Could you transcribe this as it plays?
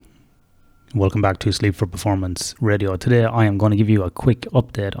Welcome back to Sleep for Performance Radio. Today I am going to give you a quick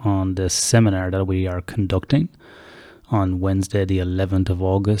update on the seminar that we are conducting on Wednesday the 11th of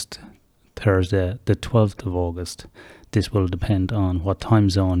August, Thursday the 12th of August. This will depend on what time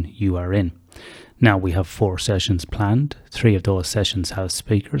zone you are in. Now we have 4 sessions planned. 3 of those sessions have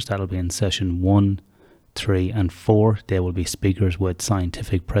speakers. That'll be in session 1, 3 and 4. They will be speakers with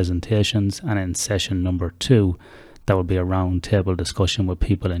scientific presentations, and in session number 2 that will be a round table discussion with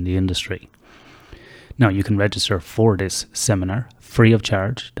people in the industry. Now you can register for this seminar free of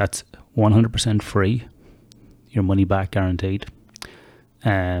charge. That's 100% free. Your money back guaranteed.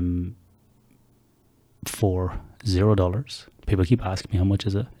 For $0. People keep asking me how much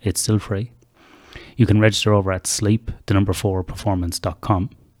is it. It's still free. You can register over at sleep4performance.com.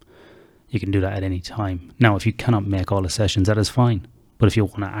 You can do that at any time. Now if you cannot make all the sessions, that is fine. But if you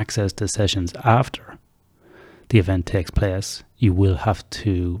want to access the sessions after the event takes place, you will have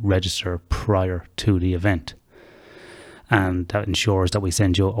to register prior to the event, and that ensures that we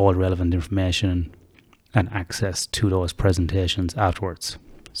send you all relevant information and access to those presentations afterwards.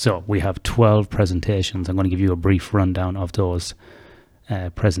 So we have 12 presentations. I'm going to give you a brief rundown of those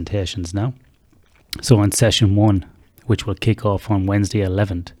presentations now. So in session 1, which will kick off on Wednesday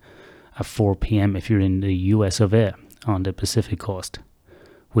 11th at 4 p.m. if you're in the US of A on the Pacific coast,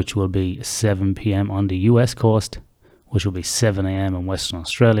 which will be 7 p.m. on the US coast, which will be 7 a.m. in Western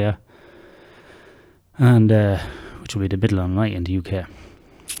Australia, and which will be the middle of the night in the UK.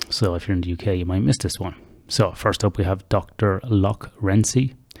 So if you're in the UK, you might miss this one. So first up, we have Dr. Locke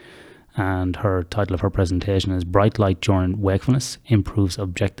Renzi, and her title of her presentation is Bright Light During Wakefulness Improves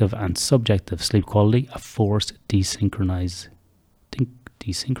Objective and Subjective Sleep Quality, a Forced Desynchronization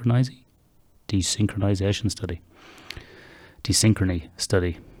Study. Desynchrony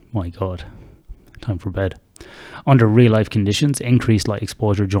study. My God, time for bed. Under real-life conditions, increased light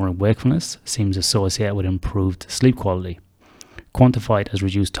exposure during wakefulness seems associated with improved sleep quality. Quantified as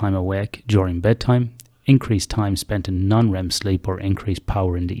reduced time awake during bedtime, increased time spent in non-REM sleep, or increased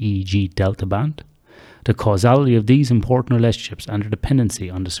power in the EEG delta band. The causality of these important relationships and their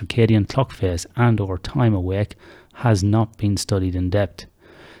dependency on the circadian clock phase and or time awake has not been studied in depth.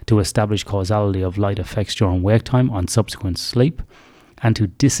 To establish causality of light effects during wake time on subsequent sleep, and to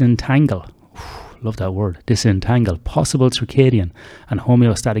disentangle, love that word, disentangle possible circadian and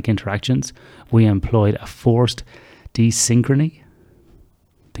homeostatic interactions, we employed a forced desynchrony, I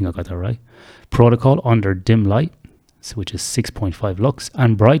think I got that right, protocol under dim light, which is 6.5 lux,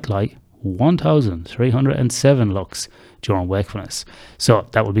 and bright light, 1307 lux during wakefulness. So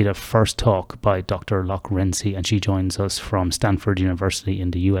that will be the first talk by Dr. Locke Renzi, and she joins us from Stanford University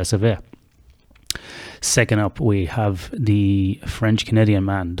in the US of A. Second up, we have the French-Canadian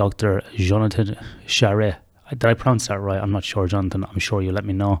man, Dr. Jonathan Charret. Did I pronounce that right? I'm not sure, Jonathan. I'm sure you'll let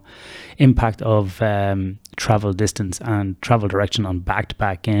me know. Impact of travel distance and travel direction on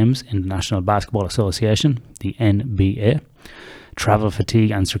back-to-back games in the National Basketball Association, the NBA. Travel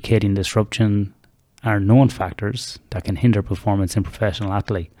fatigue and circadian disruption are known factors that can hinder performance in professional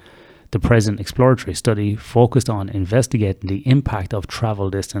athlete. The present exploratory study focused on investigating the impact of travel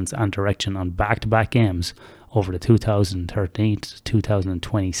distance and direction on back-to-back games over the 2013 to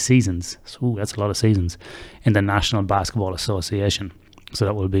 2020 seasons. So that's a lot of seasons in the National Basketball Association. So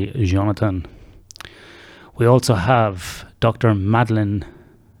that will be Jonathan. We also have Dr. Madeleine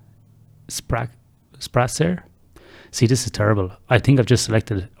Sprasser. See, this is terrible. I think I've just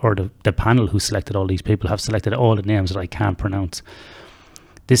selected, or the panel who selected all these people have selected all the names that I can't pronounce.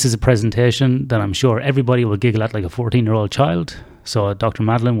 This is a presentation that I'm sure everybody will giggle at like a 14-year-old child. So Dr.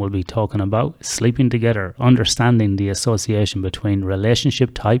 Madeleine will be talking about sleeping together, understanding the association between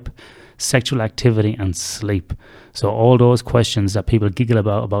relationship type, sexual activity and sleep. So all those questions that people giggle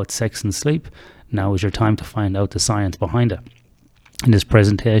about sex and sleep, now is your time to find out the science behind it. In this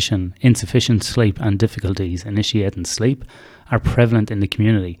presentation, insufficient sleep and difficulties initiating sleep are prevalent in the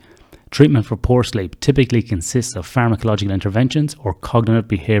community. Treatment for poor sleep typically consists of pharmacological interventions or cognitive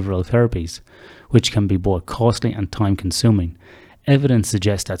behavioral therapies, which can be both costly and time-consuming. Evidence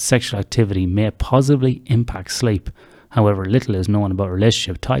suggests that sexual activity may positively impact sleep. However, little is known about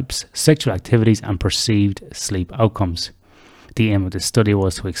relationship types, sexual activities, and perceived sleep outcomes. The aim of this study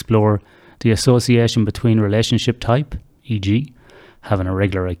was to explore the association between relationship type, e.g., having a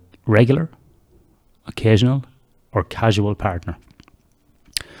regular, occasional, or casual partner.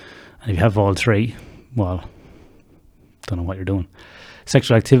 And if you have all three, well, don't know what you're doing.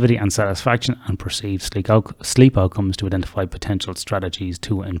 Sexual activity and satisfaction and perceived sleep outcomes to identify potential strategies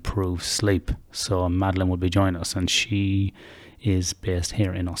to improve sleep. So Madeleine will be joining us, and she is based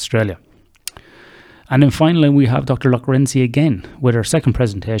here in Australia. And then finally, we have Dr. Lorenzi again with her second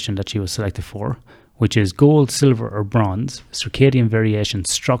presentation that she was selected for, which is gold, silver, or bronze. Circadian variation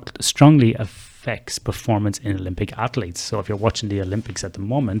strongly affects performance in Olympic athletes. So if you're watching the Olympics at the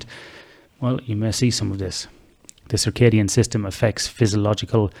moment, well, you may see some of this. The circadian system affects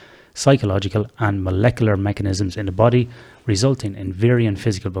physiological, psychological, and molecular mechanisms in the body, resulting in varying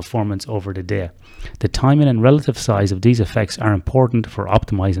physical performance over the day. The timing and relative size of these effects are important for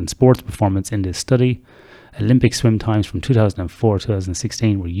optimizing sports performance in this study. Olympic swim times from 2004 to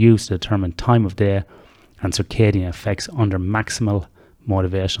 2016 were used to determine time of day and circadian effects under maximal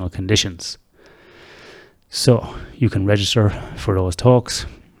motivational conditions. So you can register for those talks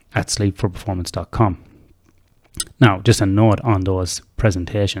at sleepforperformance.com. Now, just a note on those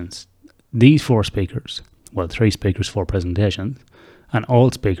presentations. These 4 speakers, well, 3 speakers, 4 presentations, and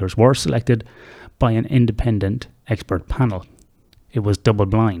all speakers were selected by an independent expert panel. It was double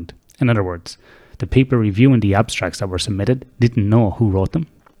blind. In other words, the people reviewing the abstracts that were submitted didn't know who wrote them,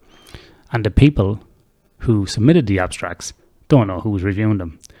 and the people who submitted the abstracts don't know who was reviewing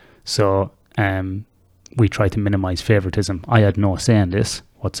them. So we try to minimize favoritism. I had no say in this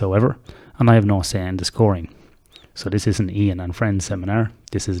whatsoever, and I have no say in the scoring. So this isn't Ian and Friends seminar.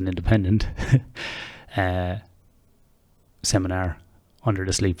 This is an independent seminar under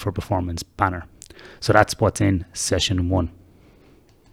the Sleep for Performance banner. So that's what's in session 1.